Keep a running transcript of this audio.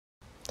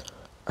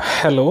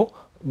Hello,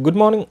 good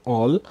morning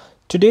all.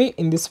 Today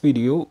in this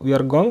video we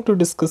are going to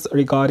discuss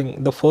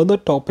regarding the further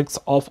topics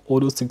of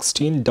Odoo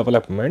 16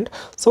 development.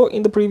 So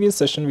in the previous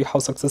session we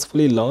have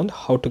successfully learned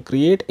how to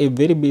create a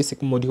very basic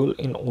module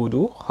in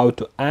Odoo, how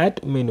to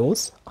add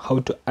menus, how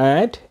to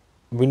add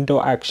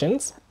window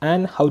actions,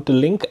 and how to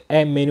link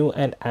a menu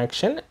and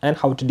action, and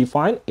how to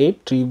define a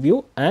tree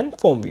view and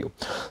form view.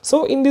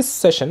 So in this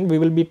session we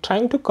will be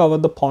trying to cover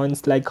the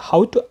points like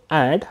how to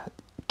add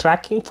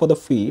tracking for the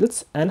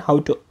fields and how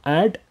to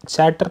add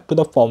chatter to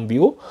the form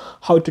view,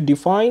 how to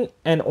define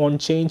an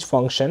onChange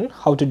function,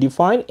 how to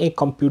define a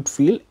compute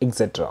field,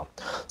 etc.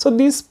 So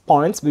these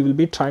points we will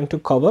be trying to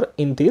cover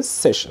in this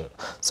session.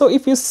 So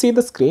if you see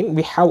the screen,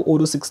 we have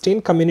Odoo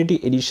 16 Community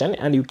Edition,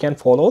 and you can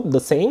follow the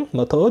same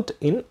method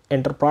in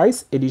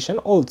Enterprise Edition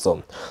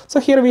also.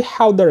 So here we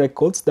have the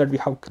records that we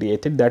have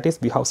created, that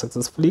is we have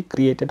successfully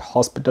created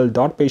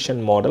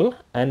hospital.patient model,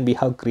 and we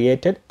have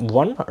created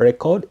one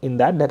record in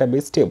that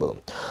database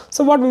table.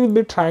 So what we will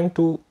be trying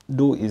to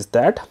do is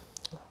that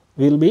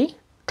we will be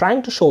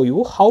trying to show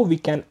you how we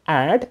can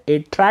add a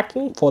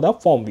tracking for the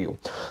form view.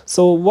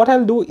 So what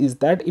I'll do is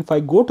that if I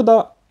go to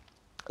the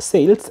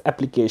sales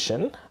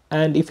application,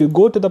 and if you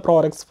go to the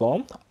products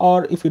form,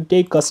 or if you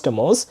take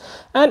customers,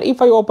 and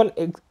if I open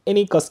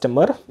any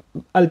customer,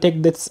 I'll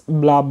take this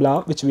blah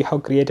blah which we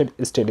have created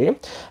yesterday,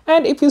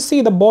 and if you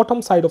see the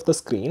bottom side of the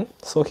screen,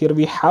 so here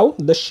we have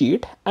the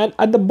sheet, and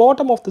at the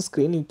bottom of the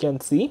screen you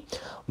can see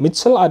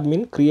Mitchell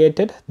admin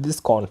created this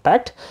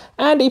contact,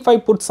 and if I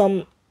put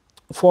some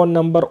phone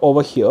number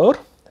over here,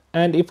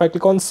 and if I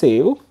click on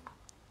save,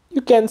 you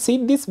can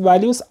see these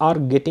values are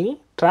getting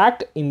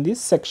tracked in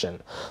this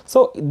section.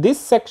 So this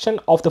section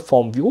of the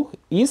form view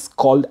is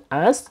called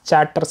as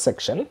chatter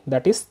section,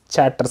 that is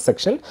chatter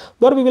section,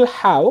 where we will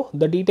have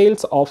the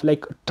details of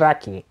like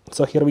tracking.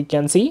 So here we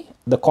can see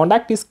the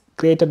contact is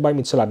created by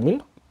Mitchell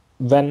admin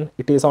when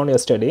it is on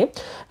yesterday,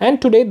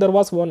 and today there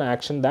was one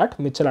action that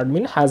Mitchell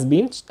admin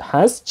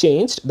has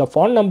changed the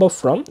phone number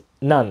from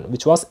none,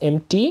 which was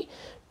empty,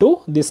 to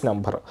this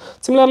number.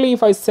 Similarly,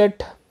 if I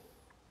set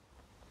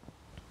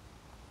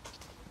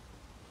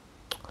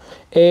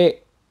a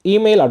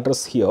email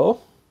address here,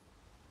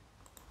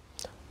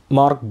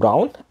 Mark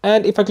Brown,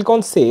 and if I click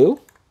on save,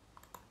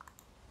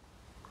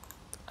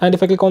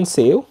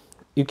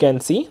 you can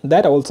see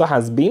that also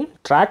has been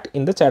tracked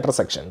in the chatter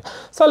section.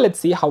 So let's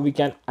see how we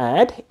can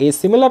add a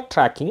similar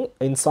tracking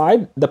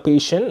inside the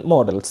patient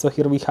model. So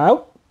here we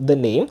have the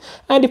name,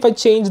 and if I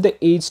change the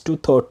age to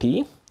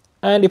 30,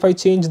 and if I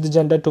change the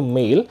gender to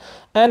male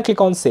and click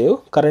on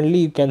save, currently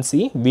you can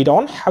see we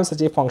don't have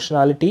such a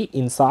functionality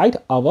inside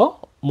our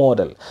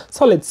model.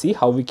 So let's see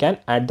how we can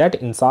add that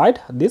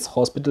inside this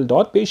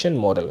hospital.patient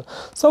model.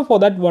 So for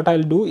that, what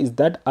I'll do is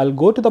that I'll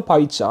go to the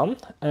PyCharm,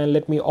 and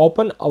let me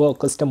open our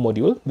custom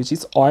module, which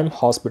is OM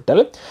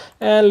hospital,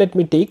 and let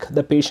me take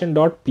the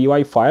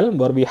patient.py file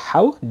where we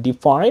have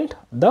defined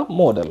the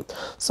model.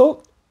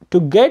 So to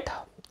get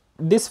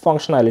this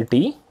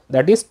functionality,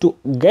 that is to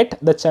get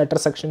the chatter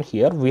section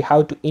here, we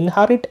have to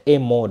inherit a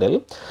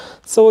model.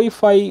 So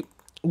if I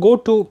go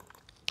to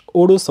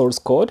Odoo source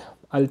code,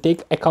 I'll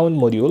take account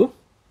module,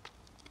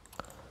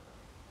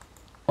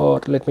 or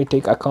let me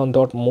take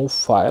account.move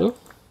file,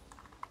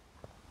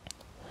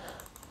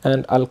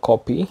 and I'll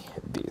copy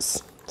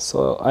this.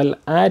 So I'll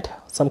add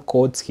some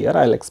codes here.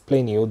 I'll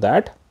explain you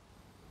that.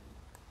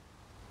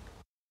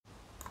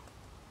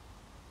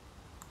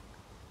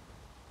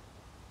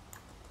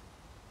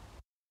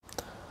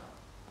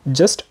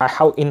 Just I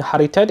have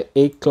inherited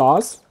a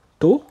class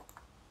to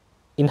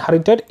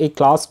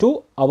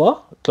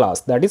our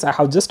class, that is I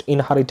have just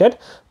inherited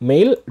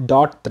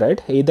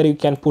mail.thread. Either you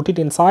can put it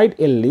inside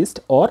a list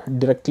or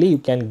directly you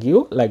can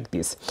give like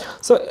this.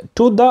 So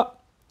to the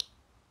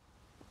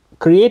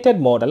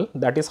created model,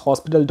 that is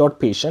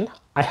hospital.patient,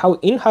 I have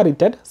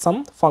inherited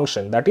some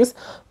function, that is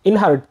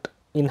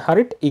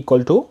inherit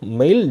equal to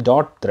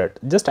mail.thread.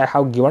 Just I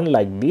have given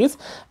like this,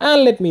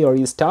 and let me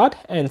restart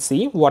and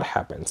see what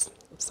happens.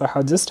 So I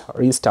have just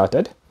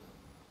restarted,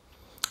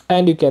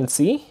 and you can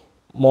see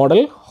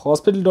model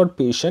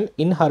hospital.patient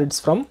inherits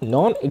from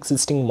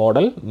non-existing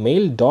model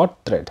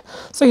mail.thread.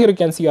 So here you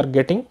can see you are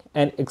getting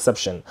an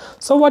exception.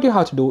 So what you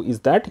have to do is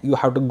that you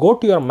have to go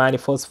to your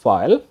manifest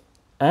file,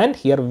 and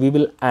here we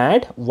will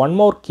add one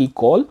more key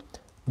called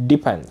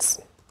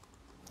depends.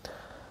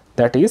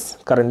 That is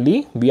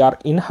currently we are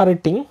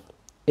inheriting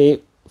a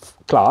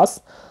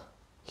class.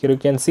 Here you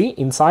can see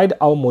inside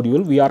our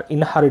module we are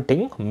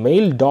inheriting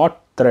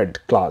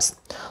mail.thread class.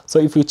 So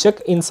if you check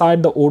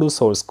inside the Odoo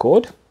source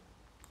code,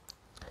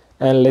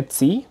 and let's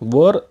see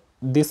where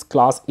this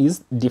class is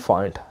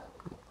defined.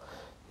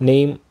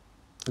 Name,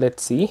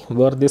 let's see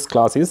where this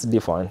class is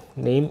defined.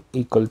 Name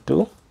equal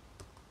to,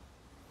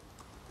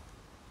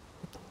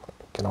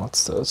 cannot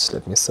search,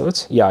 let me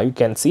search. Yeah, you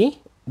can see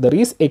there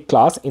is a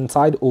class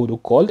inside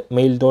Odoo called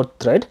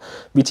mail.thread,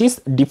 which is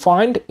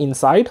defined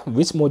inside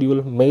which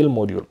module? Mail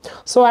module.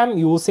 So I am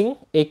using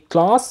a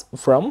class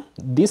from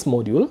this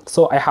module,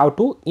 so I have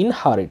to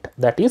inherit,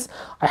 that is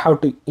I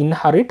have to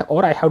inherit,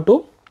 or I have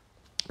to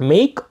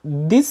make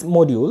this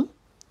module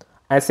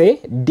as a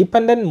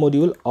dependent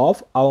module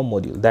of our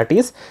module. That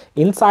is,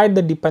 inside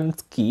the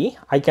depends key,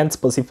 I can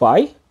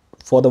specify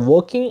for the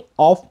working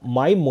of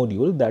my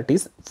module, that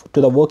is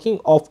to the working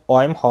of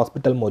OM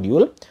hospital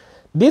module,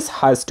 this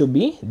has to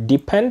be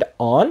depend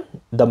on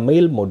the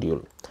mail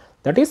module.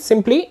 That is,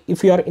 simply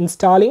if you are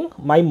installing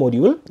my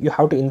module, you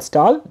have to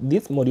install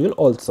this module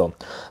also.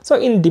 So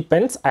in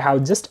depends, I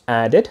have just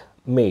added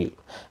mail,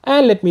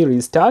 and let me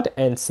restart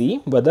and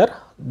see whether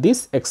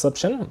this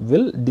exception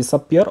will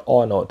disappear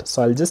or not.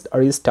 So I'll just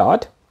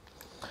restart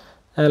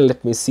and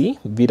let me see.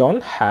 We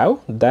don't have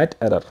that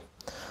error.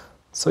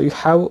 So you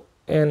have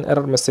an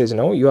error message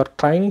now. You are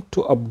trying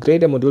to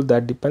upgrade a module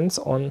that depends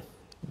on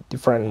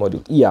different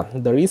module. Yeah,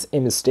 there is a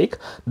mistake.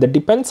 The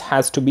depends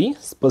has to be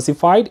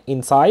specified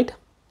inside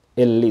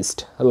a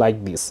list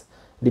like this.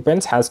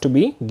 Depends has to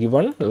be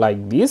given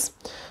like this,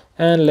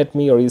 and let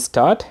me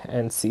restart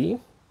and see.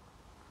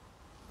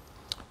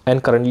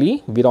 And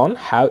currently we don't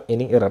have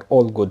any error,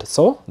 all good.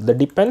 So the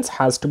depends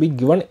has to be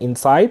given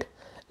inside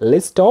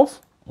list of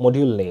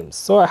module names.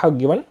 So I have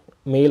given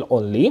mail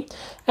only,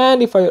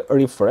 and if I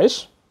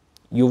refresh,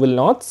 you will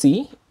not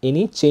see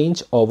any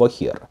change over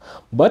here.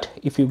 But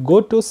if you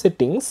go to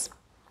settings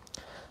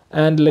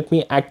and let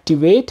me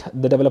activate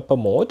the developer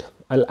mode,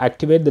 I'll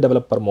activate the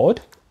developer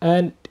mode,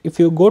 and if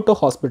you go to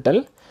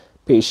hospital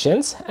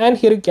patients, and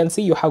here you can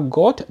see you have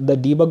got the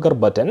debugger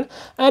button,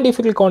 and if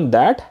you click on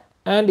that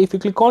and if you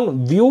click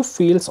on view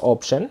fields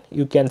option,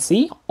 you can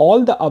see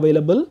all the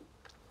available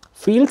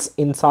fields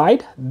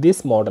inside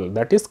this model.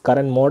 That is,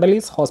 current model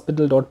is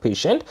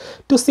hospital.patient.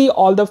 To see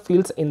all the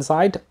fields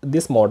inside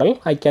this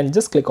model, I can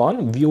just click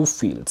on view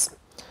fields,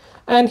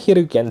 and here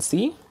you can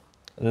see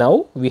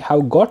now we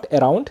have got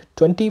around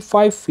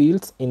 25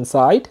 fields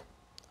inside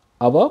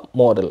our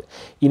model.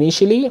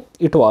 Initially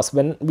it was,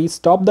 when we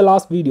stopped the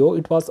last video,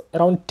 it was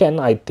around 10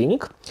 I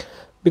think,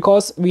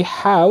 because we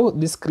have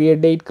this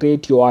create date,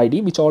 create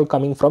UID, which all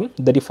coming from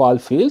the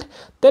default field.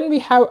 Then we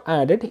have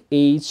added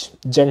age,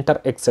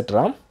 gender,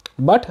 etc.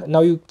 But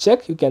now you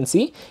check, you can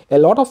see a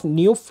lot of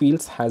new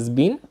fields has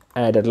been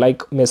added,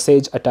 like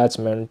message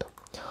attachment,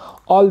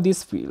 all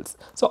these fields.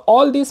 So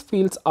all these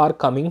fields are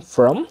coming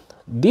from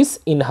this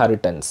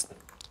inheritance,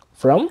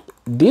 from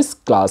this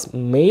class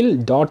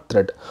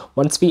mail.thread.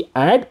 Once we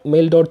add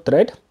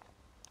mail.thread,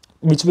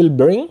 which will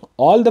bring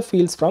all the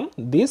fields from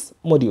this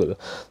module.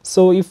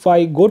 So if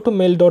I go to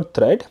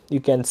mail.thread,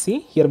 you can see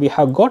here we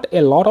have got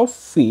a lot of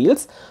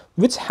fields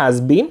which has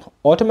been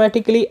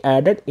automatically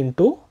added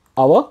into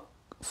our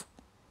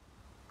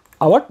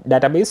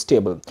database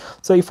table.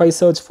 So if I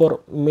search for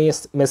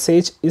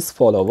message is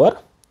follower,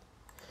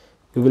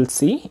 you will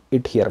see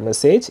it here,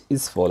 message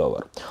is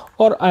follower.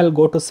 Or I'll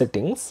go to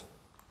settings,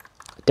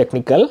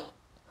 technical,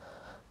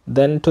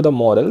 then to the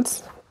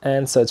models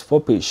and search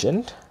for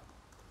patient.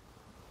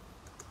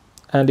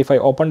 And if I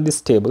open this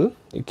table,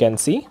 you can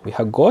see we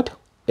have got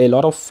a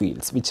lot of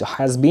fields which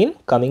has been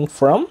coming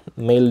from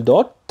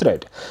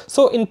mail.thread.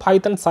 So in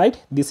Python side,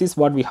 this is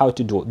what we have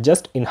to do.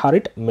 Just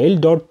inherit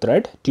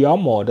mail.thread to your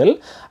model,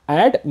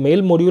 add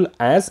mail module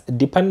as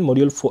dependent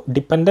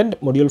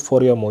module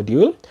for your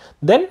module.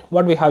 Then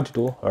what we have to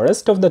do,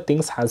 rest of the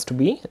things has to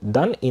be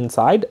done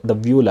inside the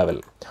view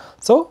level.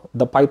 So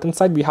the Python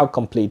side we have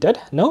completed.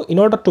 Now in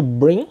order to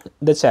bring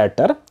the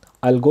chatter,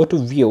 I'll go to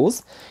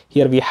views.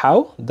 Here we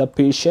have the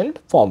patient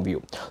form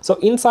view. So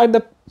inside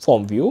the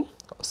form view,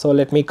 so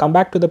let me come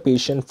back to the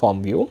patient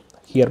form view.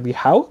 Here we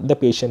have the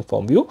patient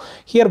form view.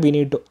 Here we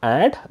need to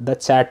add the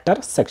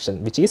chatter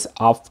section, which is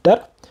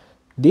after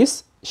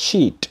this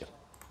sheet.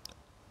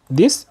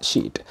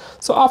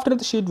 So after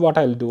the sheet, what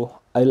I'll do,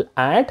 I'll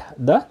add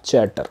the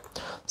chatter.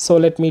 So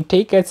let me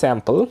take a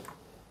sample,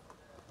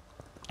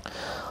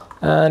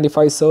 and if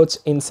I search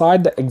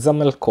inside the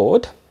XML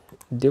code,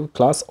 div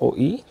class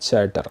OE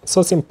chatter.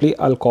 So simply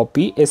I'll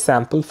copy a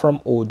sample from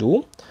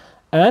Odoo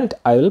and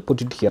I will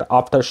put it here.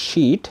 After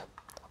sheet,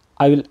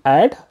 I will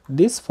add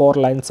these 4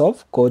 lines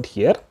of code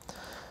here,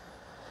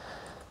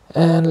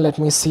 and let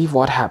me see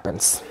what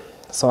happens.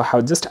 So I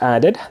have just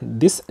added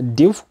this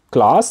div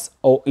class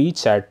OE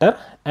chatter,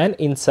 and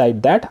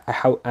inside that I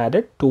have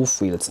added 2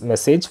 fields,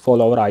 message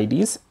follower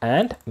IDs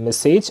and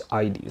message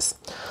IDs.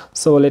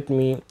 So let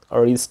me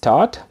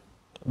restart,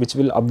 which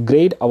will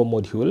upgrade our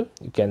module.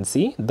 You can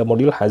see the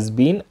module has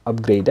been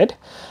upgraded,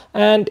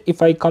 and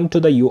if I come to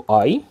the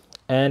UI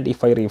and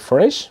if I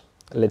refresh,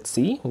 let's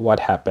see what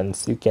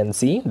happens. You can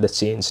see the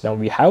change. Now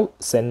we have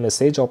send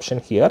message option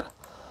here,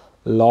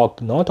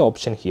 log note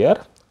option here,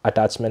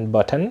 attachment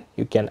button,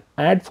 you can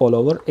add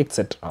follower,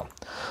 etc.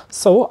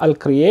 So I'll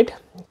create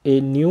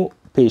a new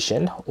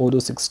patient,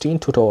 Odoo 16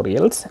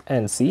 tutorials,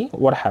 and see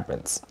what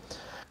happens.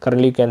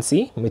 Currently you can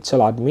see Mitchell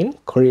admin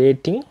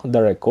creating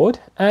the record,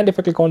 and if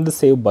I click on the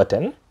save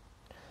button,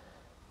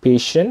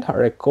 patient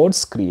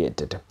records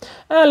created.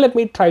 And let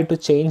me try to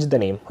change the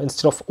name.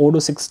 Instead of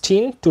Odoo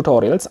 16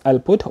 tutorials, I'll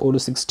put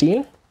Odoo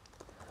 16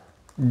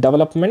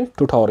 development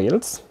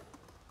tutorials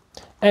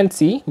and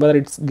see whether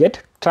it's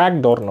get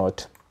tracked or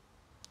not.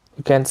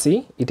 You can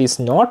see it is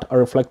not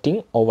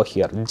reflecting over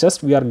here,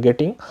 just we are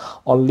getting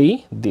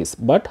only this,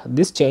 but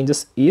this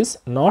changes is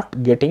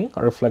not getting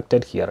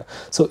reflected here.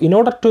 So in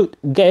order to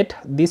get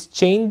these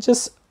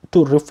changes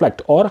to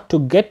reflect or to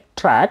get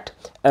tracked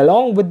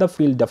along with the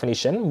field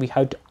definition, we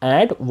have to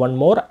add one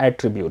more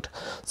attribute.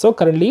 So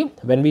currently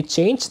when we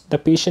change the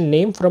patient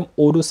name from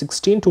Odoo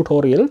 16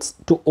 tutorials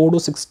to Odoo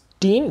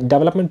 16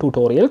 development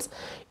tutorials,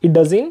 it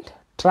doesn't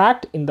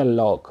track in the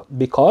log,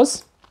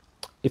 because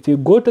if you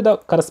go to the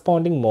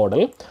corresponding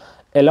model,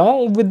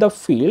 along with the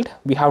field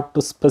we have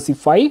to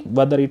specify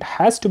whether it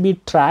has to be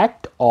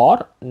tracked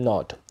or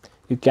not.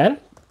 You can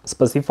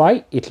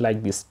specify it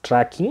like this,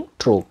 tracking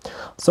true.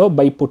 So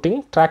by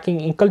putting tracking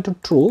equal to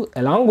true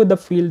along with the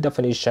field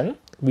definition,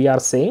 we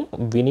are saying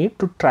we need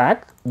to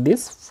track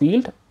this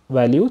field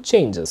value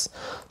changes.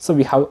 So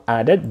we have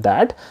added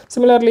that.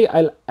 Similarly,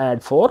 I'll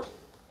add for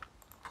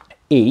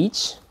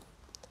age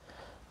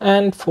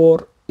and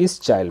for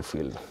𝐿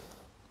field,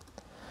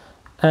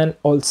 and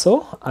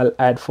also I'll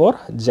add for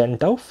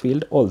gender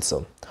field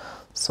also.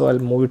 So I'll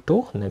move it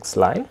to next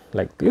line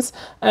like this,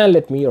 and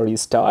let me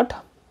restart.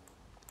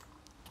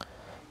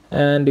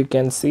 And you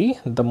can see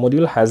the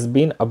module has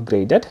been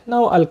upgraded.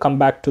 Now I'll come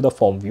back to the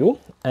form view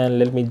and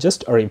let me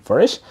just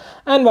refresh,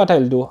 and what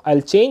I'll do,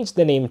 I'll change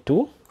the name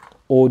to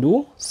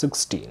Odoo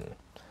 16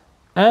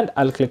 and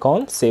I'll click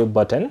on save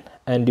button,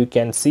 and you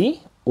can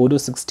see Odoo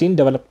 16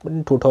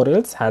 development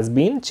tutorials has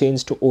been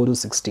changed to Odoo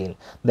 16.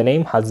 The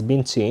name has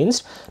been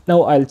changed.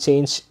 Now I'll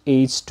change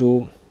age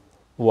to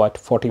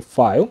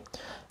 45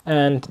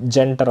 and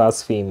gender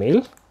as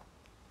female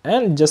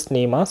and just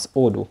name as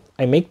Odoo.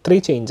 I make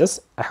 3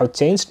 changes. I have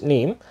changed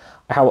name,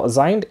 I have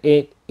assigned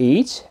a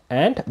age,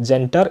 and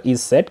gender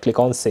is set. Click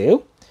on save.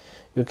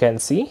 You can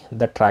see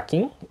the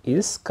tracking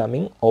is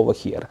coming over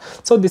here.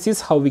 So this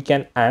is how we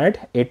can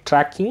add a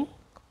tracking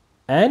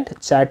and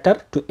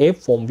chatter to a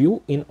form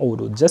view in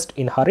Odoo. Just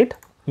inherit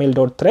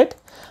mail.thread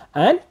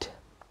and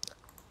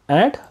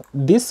add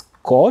this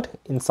code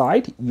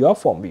inside your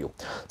form view.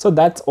 So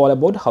that's all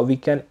about how we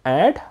can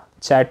add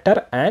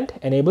chatter and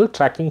enable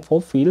tracking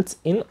for fields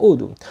in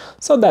Odoo.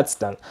 So that's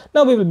done.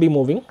 Now we will be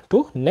moving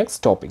to next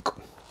topic.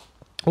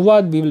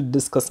 What we will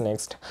discuss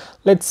next,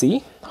 let's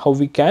see how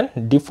we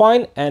can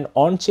define an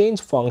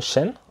Onchange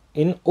function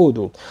in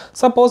Odoo.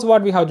 Suppose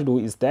what we have to do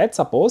is that,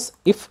 suppose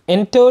if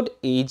entered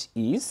age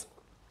is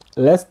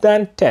less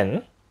than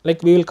 10,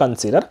 like we will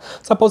consider,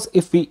 suppose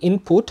if we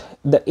input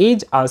the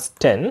age as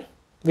 10,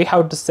 we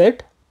have to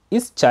set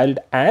𝐿𝐴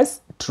as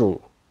true.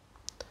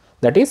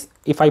 That is,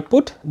 if I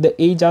put the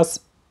age as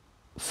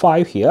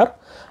 5 here,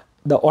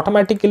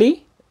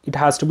 automatically it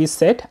has to be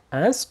set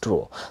as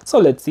true. So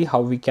let's see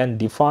how we can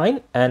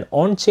define an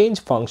Onchange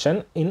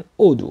function in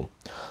Odoo.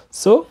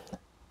 So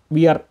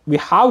we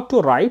have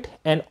to write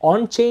an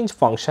Onchange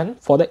function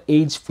for the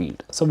age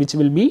field, so which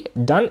will be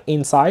done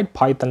inside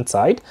Python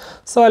side.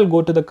 So I'll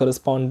go to the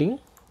corresponding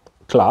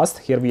class.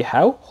 Here we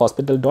have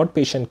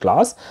hospital.patient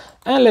class,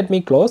 and let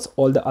me close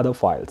all the other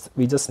files.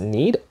 We just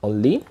need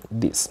only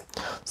this.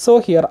 So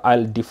here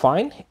I'll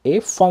define a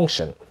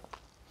function.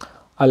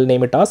 I'll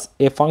name it as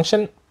a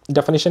function.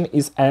 Definition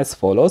is as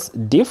follows: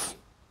 diff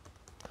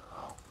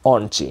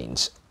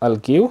Onchange. I'll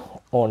give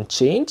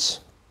Onchange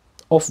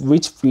of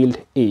which field?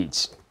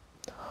 Age.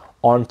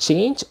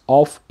 Onchange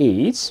of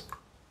age,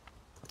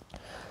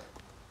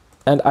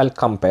 and I'll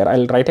compare.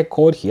 I'll write a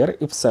code here.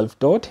 If self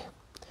dot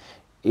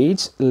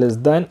age less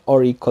than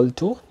or equal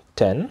to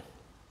 10,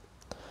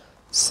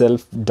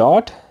 self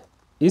dot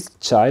is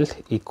child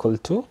equal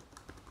to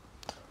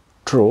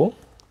true,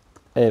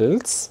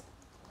 else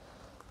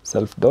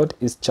self dot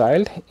is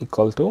child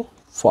equal to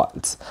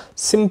false.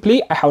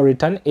 Simply I have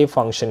written a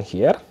function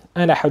here,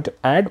 and I have to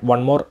add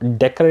one more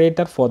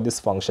decorator for this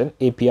function,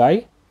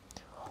 API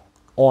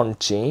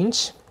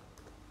Onchange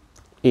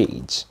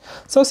age.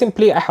 So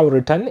simply I have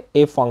written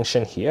a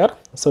function here.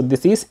 So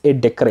this is a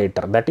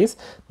decorator, that is,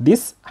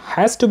 this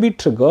has to be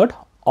triggered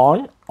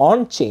on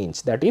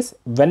Onchange. That is,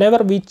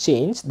 whenever we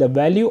change the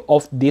value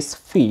of this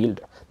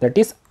field, that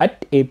is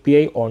at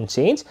API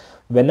Onchange,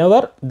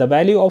 whenever the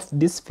value of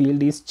this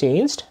field is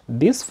changed,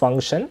 this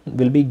function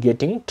will be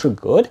getting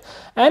triggered.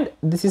 And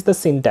this is the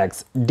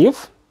syntax: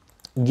 diff,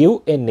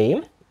 give a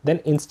name, then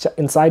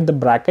inside the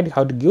bracket you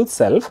have to give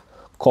self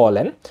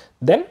colon,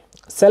 then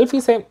self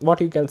is a,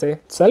 what you can say,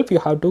 self you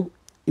have to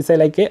is a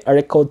like a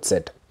record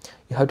set.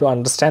 You have to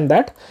understand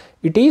that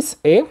it is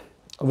a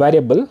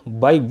variable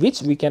by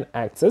which we can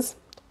access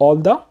all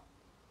the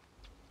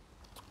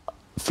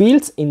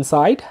fields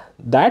inside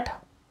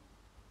that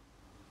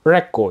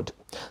record.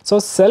 So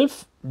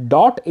self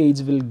dot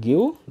age will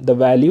give the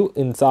value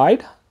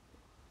inside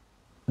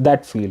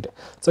that field.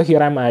 So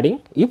here I am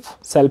adding, if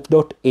self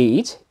dot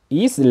age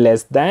is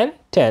less than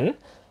 10,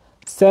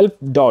 self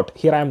dot,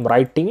 here I am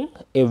writing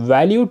a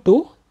value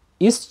to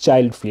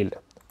𝐿𝐴 field.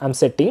 I am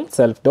setting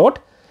self dot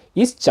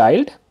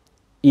𝐿𝐴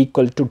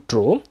equal to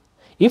true.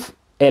 If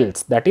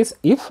else, that is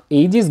if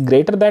age is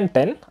greater than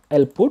 10,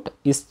 I'll put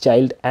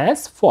𝐜𝐡𝐢𝐬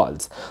as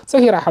false. So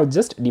here I have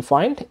just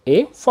defined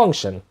a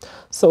function.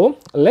 So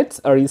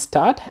let's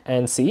restart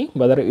and see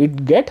whether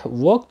it get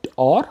worked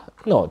or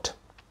not.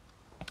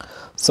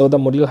 So the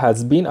module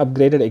has been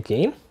upgraded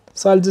again.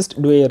 So I'll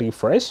just do a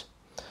refresh,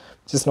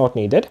 which is not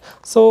needed.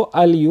 So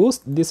I'll use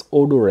this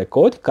Odoo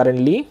record.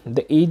 Currently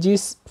the age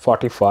is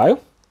 45.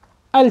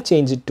 I'll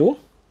change it to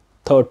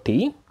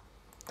 30.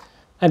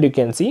 And you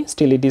can see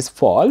still it is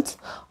false.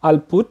 I'll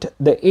put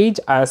the age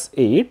as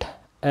 8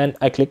 and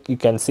I click, you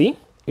can see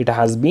it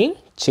has been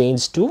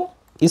changed to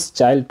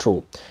𝐜𝐡𝐢𝐬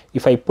true.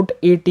 If I put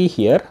 80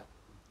 here,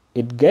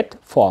 it get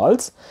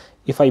false.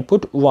 If I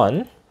put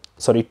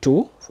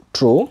 2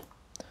 true,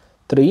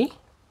 3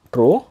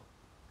 true,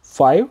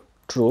 5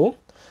 true,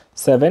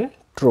 7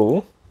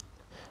 true,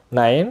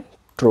 9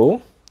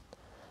 true,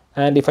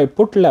 and if I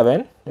put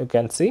 11, you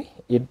can see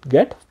it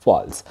get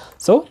false.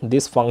 So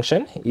this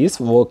function is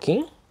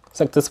working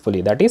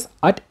successfully, that is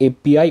at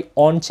API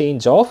on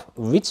change of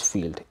which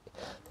field.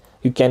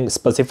 You can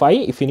specify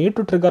if you need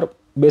to trigger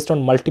based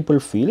on multiple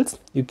fields,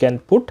 you can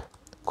put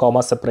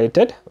comma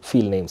separated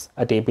field names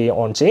at API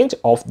on change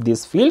of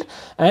this field,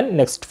 and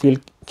next field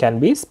can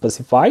be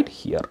specified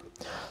here.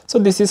 So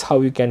this is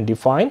how you can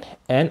define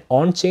an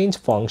on change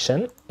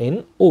function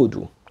in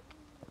Odoo.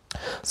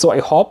 So I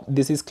hope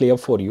this is clear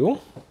for you.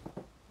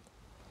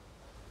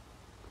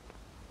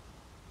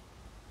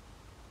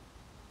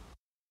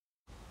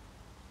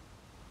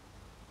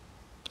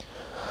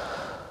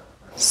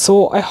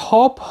 So I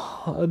hope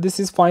this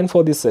is fine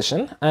for this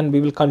session, and we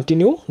will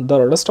continue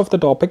the rest of the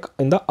topic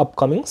in the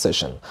upcoming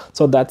session.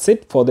 So that's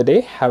it for the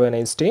day. Have a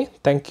nice day.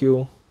 Thank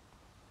you.